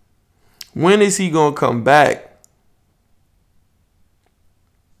 When is he going to come back?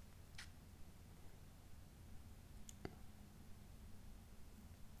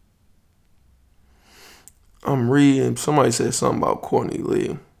 I'm reading. Somebody said something about Courtney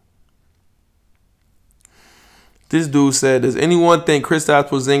Lee. This dude said, does anyone think Kristaps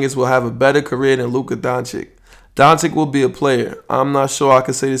Porzingis will have a better career than Luka Doncic? Doncic will be a player. I'm not sure I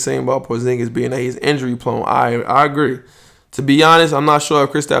can say the same about Porzingis being that he's injury prone. I agree. To be honest, I'm not sure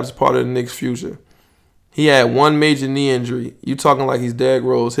if Kristaps is part of the Knicks' future. He had one major knee injury. You talking like he's Derrick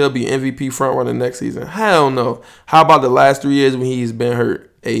Rose. He'll be MVP frontrunner next season. Hell no. How about the last 3 years when he's been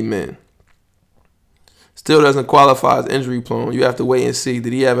hurt? Amen. Still doesn't qualify as injury prone. You have to wait and see.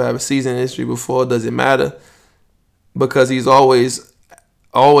 Did he ever have a season history before? Does it matter? Because he's always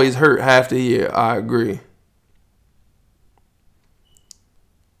hurt half the year. I agree.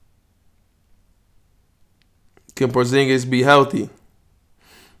 Can Porzingis be healthy?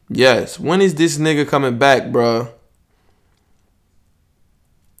 Yes. When is this nigga coming back, bro?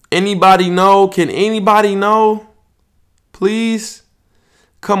 Anybody know? Can anybody know? Please?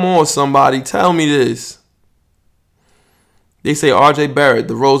 Come on, somebody. Tell me this. They say R.J. Barrett,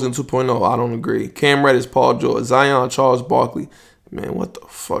 DeRozan 2.0. I don't agree. Cam Reddish, Paul George, Zion, Charles Barkley. Man, what the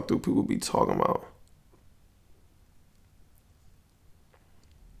fuck do people be talking about?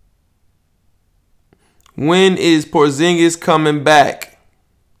 When is Porzingis coming back?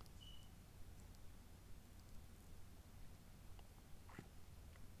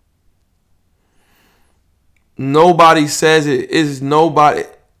 Nobody says it. It's nobody.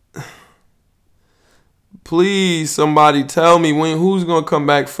 Please, somebody tell me who's going to come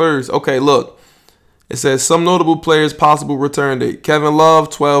back first. Okay, look. It says some notable players' possible return date. Kevin Love,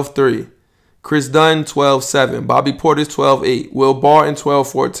 12-3. Chris Dunn, 12-7. Bobby Portis, 12-8. Will Barton,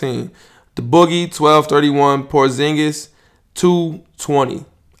 12-14. The Boogie, 12-31. Porzingis, 2-20.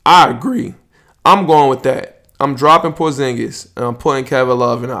 I agree. I'm going with that. I'm dropping Porzingis, and I'm putting Kevin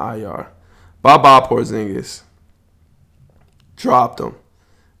Love in the IR. Bye-bye, Porzingis. Dropped him.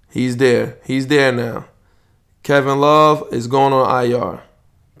 He's there. He's there now. Kevin Love is going on IR.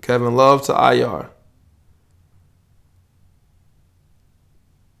 Kevin Love to IR.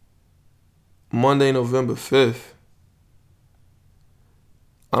 Monday, November 5th.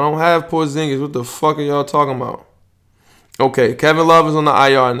 I don't have Porzingis. What the fuck are y'all talking about? Okay, Kevin Love is on the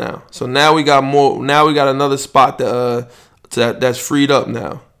IR now. So now we got more. Now we got another spot that's freed up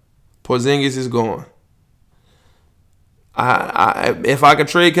now. Porzingis is gone. If I could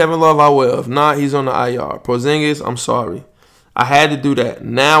trade Kevin Love, I will. If not, he's on the IR. Porzingis, I'm sorry. I had to do that.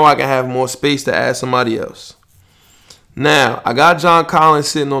 Now I can have more space to add somebody else. Now, I got John Collins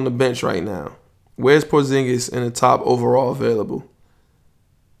sitting on the bench right now. Where's Porzingis in the top overall available?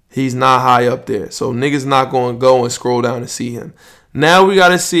 He's not high up there. So niggas not going to go and scroll down and see him. Now we got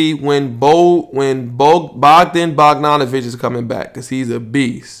to see when Bogdan Bogdanovic is coming back because he's a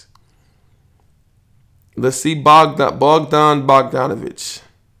beast. Let's see Bogdan Bogdanovic.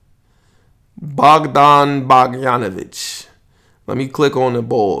 Bogdan Bogdanovic. Let me click on the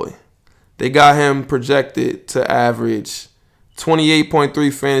boy. They got him projected to average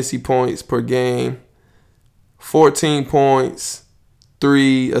 28.3 fantasy points per game, 14 points,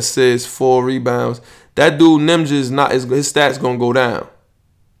 3 assists, 4 rebounds. That dude Nimja is not his stats gonna go down.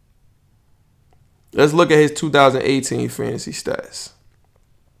 Let's look at his 2018 fantasy stats.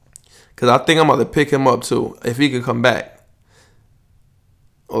 Cause I think I'm about to pick him up too if he could come back.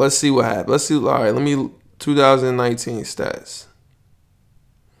 Well, let's see what happens. Let's see. All right, let me 2019 stats.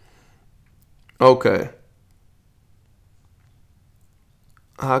 Okay.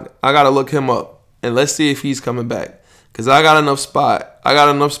 I gotta look him up and let's see if he's coming back. Cause I got enough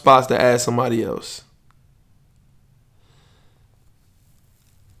spots to add somebody else.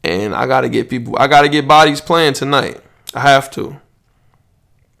 And I gotta get bodies playing tonight. I have to.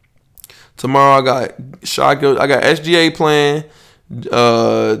 Tomorrow I got SGA playing,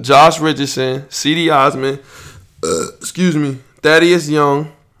 Josh Richardson, C.D. Osman, Thaddeus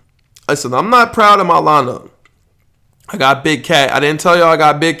Young. Listen, I'm not proud of my lineup. I got Big Cat. I didn't tell y'all I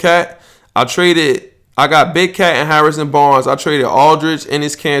got Big Cat. I got Big Cat and Harrison Barnes. I traded Aldridge,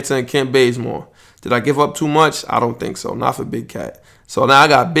 Ennis Cantor, and Kent Bazemore. Did I give up too much? I don't think so. Not for Big Cat. So now I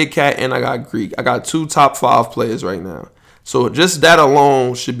got Big Cat and I got Greek. I got 2 top 5 players right now. So just that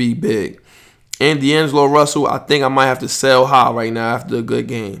alone should be big. And D'Angelo Russell, I think I might have to sell high right now after a good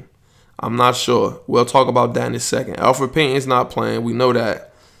game. I'm not sure. We'll talk about that in a second. Alfred Payton's not playing. We know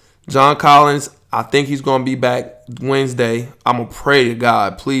that. John Collins, I think he's going to be back Wednesday. I'm going to pray to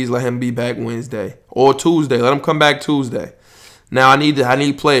God. Please let him be back Wednesday. Or Tuesday. Let him come back Tuesday. Now I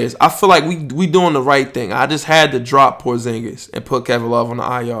need players. I feel like we doing the right thing. I just had to drop Porzingis and put Kevin Love on the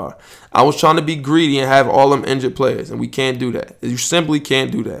IR. I was trying to be greedy and have all them injured players, and we can't do that. You simply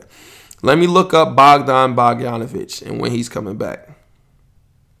can't do that. Let me look up Bogdan Bogdanovic and when he's coming back.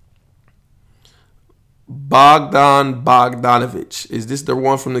 Bogdan Bogdanovic. Is this the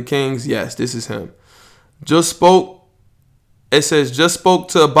one from the Kings? Yes, this is him. It says just spoke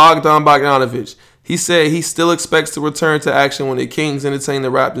to Bogdan Bogdanovic. He said he still expects to return to action when the Kings entertain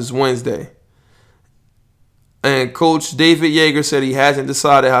the Raptors Wednesday. And Coach David Yeager said he hasn't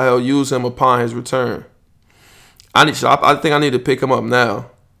decided how he'll use him upon his return. I think I need to pick him up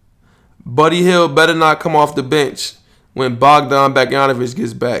now. Buddy Hield better not come off the bench when Bogdan Bogdanovic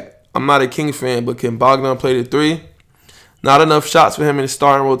gets back. I'm not a King fan, but can Bogdan play the 3? Not enough shots for him in the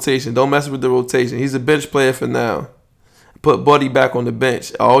starting rotation. Don't mess with the rotation. He's a bench player for now. Put Buddy back on the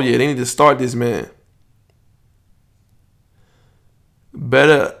bench. Oh, yeah, they need to start this man.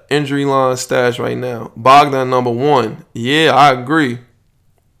 Better injury line stash right now. Bogdan number 1. Yeah, I agree.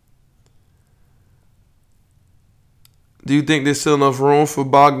 Do you think there's still enough room for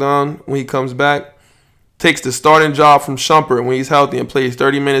Bogdan when he comes back? Takes the starting job from Shumpert when he's healthy and plays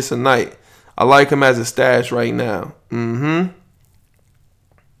 30 minutes a night. I like him as a stash right now.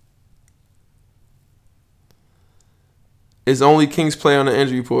 Is only Kings player on the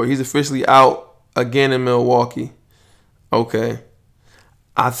injury report. He's officially out again in Milwaukee. Okay.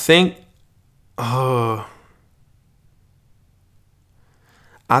 I think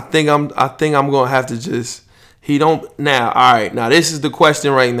I'm gonna have to just he don't now. All right, now this is the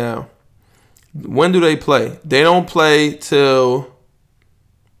question right now. When do they play? They play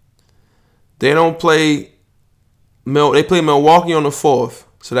Milwaukee on the 4th.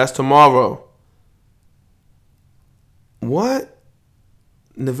 So that's tomorrow. What?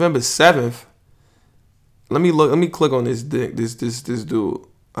 November 7th? Let me click on this dude.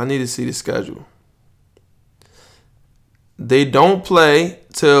 I need to see the schedule. They don't play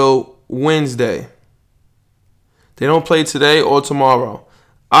till Wednesday. They don't play today or tomorrow.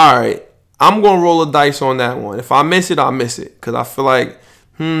 All right. I'm going to roll a dice on that one. If I miss it, I miss it. Because I feel like,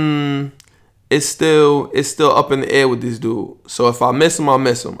 it's still up in the air with this dude. So if I miss him, I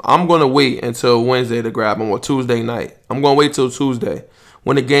miss him. I'm going to wait until Wednesday to grab him or Tuesday night. I'm going to wait till Tuesday.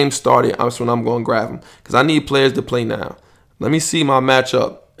 When the game started, that's when I'm going to grab him. Because I need players to play now. Let me see my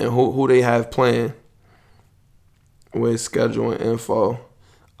matchup and who they have playing with schedule and info.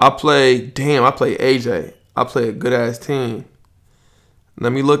 I play AJ. I play a good-ass team.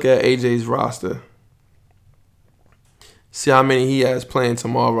 Let me look at AJ's roster. See how many he has playing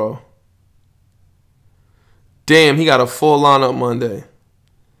tomorrow. Damn, he got a full lineup Monday.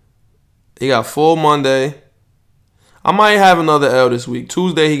 He got full Monday. I might have another L this week.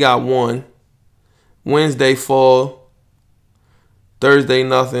 Tuesday, he got 1. Wednesday, full. Thursday,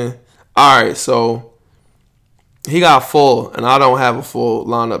 nothing. All right, so he got full, and I don't have a full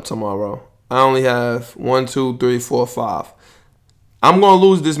lineup tomorrow. I only have 1, 2, 3, 4, 5. I'm going to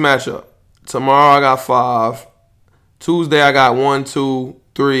lose this matchup. Tomorrow, I got 5. Tuesday, I got 1, 2,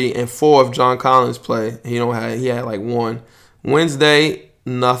 3, and 4 if John Collins play. He had like 1. Wednesday,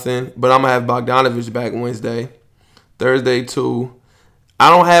 nothing. But I'm going to have Bogdanovich back Wednesday. Thursday, 2.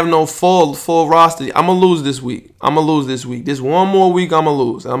 I don't have no full roster. I'm going to lose this week. This one more week, I'm going to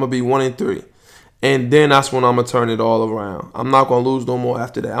lose. I'm going to be 1-3. And then that's when I'm going to turn it all around. I'm not going to lose no more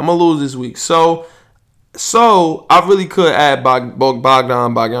after that. I'm going to lose this week. So I really could add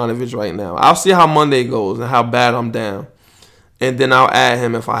Bogdanovich right now. I'll see how Monday goes and how bad I'm down. And then I'll add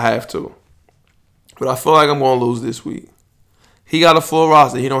him if I have to. But I feel like I'm going to lose this week. He got a full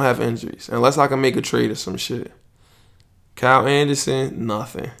roster. He don't have injuries. Unless I can make a trade or some shit. Kyle Anderson,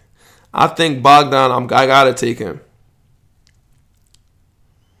 nothing. I think Bogdan, I got to take him.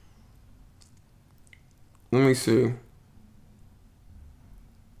 Let me see.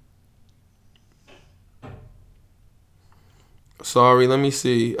 Sorry, let me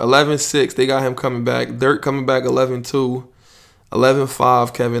see. 11-6, they got him coming back. Dirk coming back 11-2.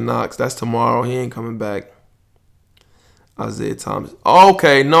 11-5, Kevin Knox. That's tomorrow. He ain't coming back. Isaiah Thomas.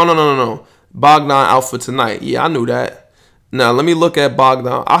 Okay, no. Bogdan out for tonight. Yeah, I knew that. Now, let me look at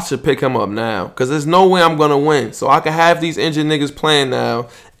Bogdan. I should pick him up now because there's no way I'm going to win. So I can have these injured niggas playing now,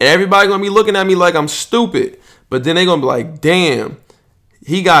 and everybody going to be looking at me like I'm stupid. But then they're going to be like, damn,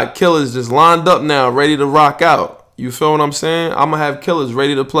 he got killers just lined up now, ready to rock out. You feel what I'm saying? I'm going to have killers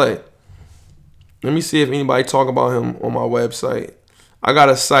ready to play. Let me see if anybody talk about him on my website. I got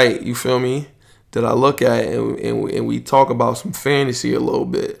a site, you feel me, that I look at and we talk about some fantasy a little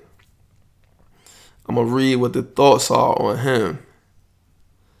bit. I'm going to read what the thoughts are on him.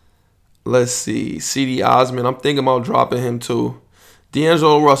 Let's see. C.D. Osman. I'm thinking about dropping him too.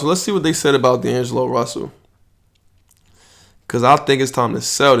 D'Angelo Russell. Let's see what they said about D'Angelo Russell. Because I think it's time to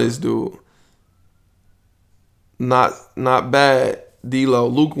sell this dude. Not bad. D-Lo.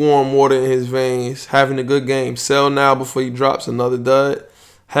 Lukewarm water in his veins. Having a good game. Sell now before he drops another dud.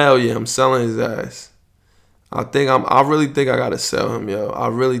 Hell yeah, I'm selling his ass. I really think I got to sell him, yo. I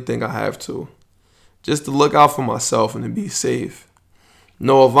really think I have to. Just to look out for myself and to be safe.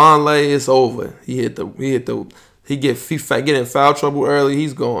 Noah Vonleh, it's over. He get in foul trouble early.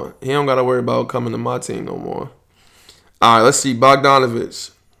 He's gone. He don't got to worry about coming to my team no more. All right, let's see.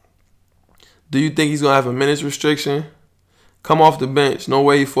 Bogdanovich. Do you think he's going to have a minutes restriction? Come off the bench. No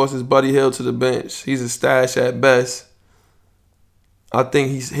way he forces Buddy Hield to the bench. He's a stash at best. I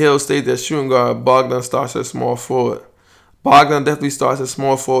think Hill stays at shooting guard. Bogdan starts at small forward. Bogdan definitely starts at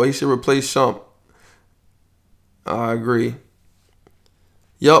small forward. He should replace Shump. I agree.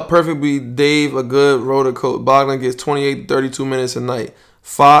 Yup, perfectly. Dave, a good rotor coach. Bogdan gets 28 to 32 minutes a night.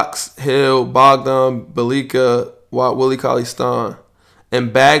 Fox, Hill, Bogdan, Belika, Willie Cauley-Stein.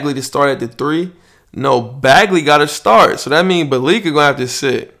 And Bagley to start at the 3. No, Bagley got to start. So that means Belika going to have to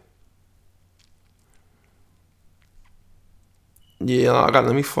sit. Yeah,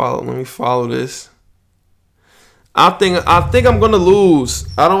 let me follow this. I think I'm going to lose.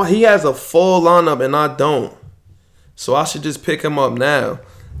 He has a full lineup and I don't. So I should just pick him up now.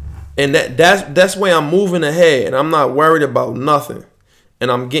 And that's where I'm moving ahead and I'm not worried about nothing.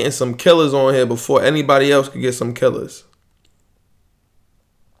 And I'm getting some killers on here before anybody else could get some killers.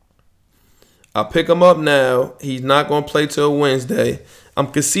 I pick him up now. He's not going to play till Wednesday. I'm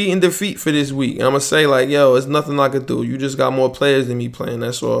conceding defeat for this week. And I'm going to say, like, yo, it's nothing I could do. You just got more players than me playing.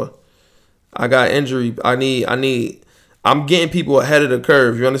 That's all. I got injury. I'm getting people ahead of the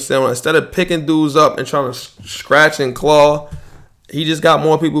curve. You understand? Instead of picking dudes up and trying to scratch and claw, he just got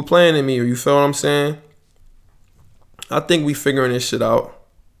more people playing than me. You feel what I'm saying? I think we figuring this shit out.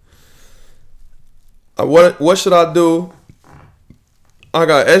 What should I do? I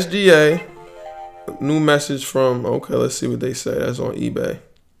got SGA. New message from, okay, let's see what they say. That's on eBay.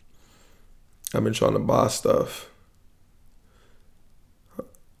 I've been trying to buy stuff.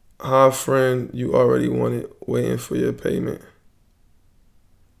 Hi, friend. You already wanted, waiting for your payment.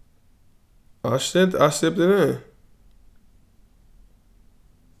 I shipped it in.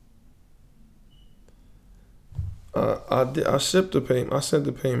 I shipped the payment. I sent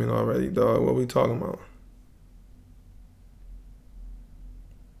the payment already, dog. What we talking about?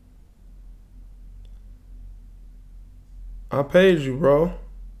 I paid you, bro.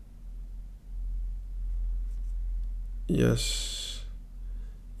 Yes.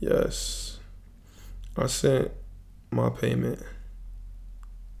 I sent my payment.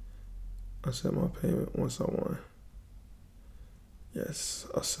 Once I won. Yes,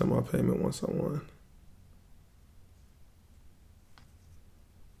 I sent my payment once I won.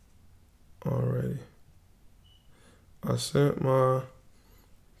 Alrighty. I sent my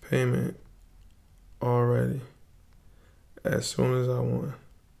payment already. As soon as I won.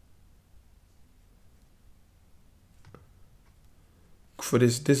 For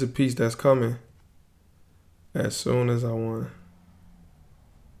this a piece that's coming. As soon as I won.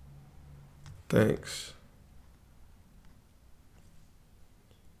 Thanks.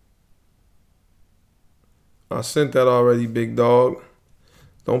 I sent that already, big dog.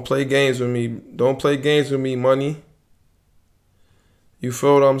 Don't play games with me. Don't play games with me, money. You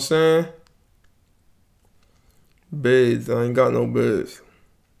feel what I'm saying? Bids. I ain't got no bids.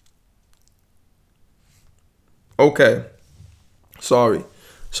 Okay. Sorry.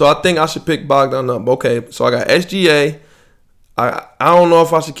 So I think I should pick Bogdan up. Okay. So I got SGA. I don't know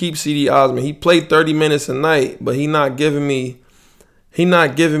if I should keep CD Osman. He played 30 minutes a night, but he not giving me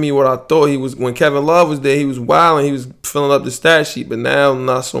what I thought he was. When Kevin Love was there, he was wild and he was filling up the stat sheet, but now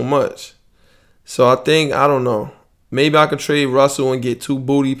not so much. So I don't know. Maybe I could trade Russell and get two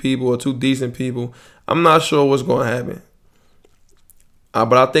booty people or two decent people. I'm not sure what's going to happen.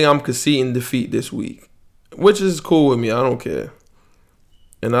 But I think I'm conceding defeat this week, which is cool with me. I don't care.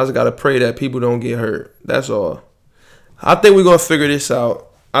 And I just got to pray that people don't get hurt. That's all. I think we're going to figure this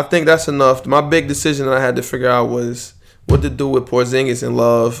out. I think that's enough. My big decision that I had to figure out was what to do with Porzingis and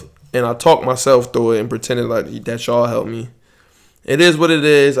Love. And I talked myself through it and pretended like that y'all helped me. It is what it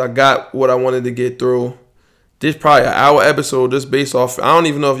is. I got what I wanted to get through. This probably an hour episode just based off. I don't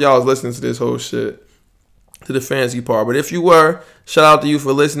even know if y'all was listening to this whole shit, to the fantasy part. But if you were, shout out to you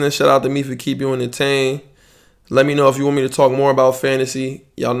for listening. Shout out to me for keeping you entertained. Let me know if you want me to talk more about fantasy.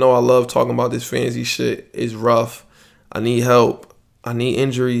 Y'all know I love talking about this fantasy shit. It's rough. I need help. I need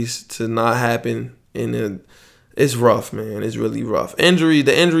injuries to not happen. And it's rough, man. It's really rough. The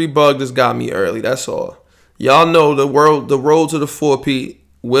injury bug just got me early. That's all. Y'all know the road to the 4P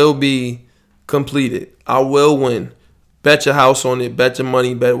will be completed. I will win. Bet your house on it. Bet your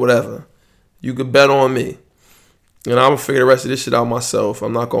money. Bet whatever. You could bet on me. And I'm going to figure the rest of this shit out myself.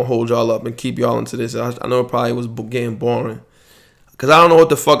 I'm not going to hold y'all up and keep y'all into this. I know it probably was getting boring. Because I don't know what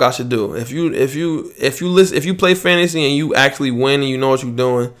the fuck I should do. If you play fantasy and you actually win and you know what you're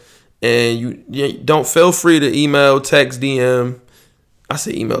doing, and you don't, feel free to email, text, DM. I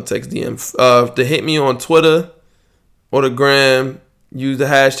say email, text, DM. To hit me on Twitter or the gram. Use the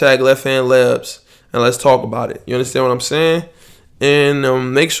hashtag LeftHandLabs and let's talk about it. You understand what I'm saying?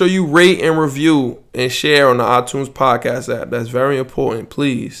 And make sure you rate and review and share on the iTunes podcast app. That's very important.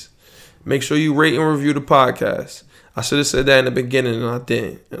 Please make sure you rate and review the podcast. I should have said that in the beginning and I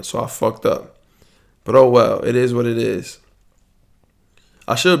didn't. And so I fucked up. But oh well, it is what it is.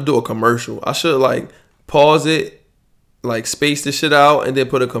 I should do a commercial. I should pause it, space the shit out and then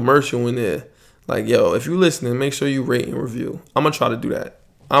put a commercial in there. Yo, if you listening, make sure you rate and review. I'm going to try to do that.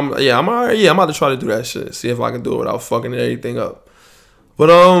 I'm about to try to do that shit. See if I can do it without fucking everything up. But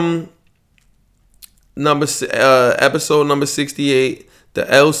episode number 68. The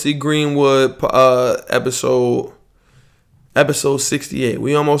LC Greenwood episode 68.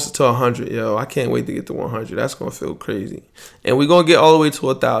 We almost to 100, yo. I can't wait to get to 100. That's gonna feel crazy. And we're gonna get all the way to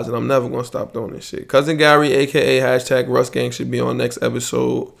 1,000. I'm never gonna stop doing this shit. Cousin Gary, aka hashtag Russ Gang, should be on next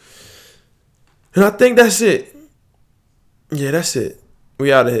episode. And I think that's it. Yeah, that's it.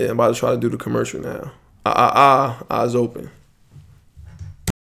 We out of here. I'm about to try to do the commercial now. Eyes open.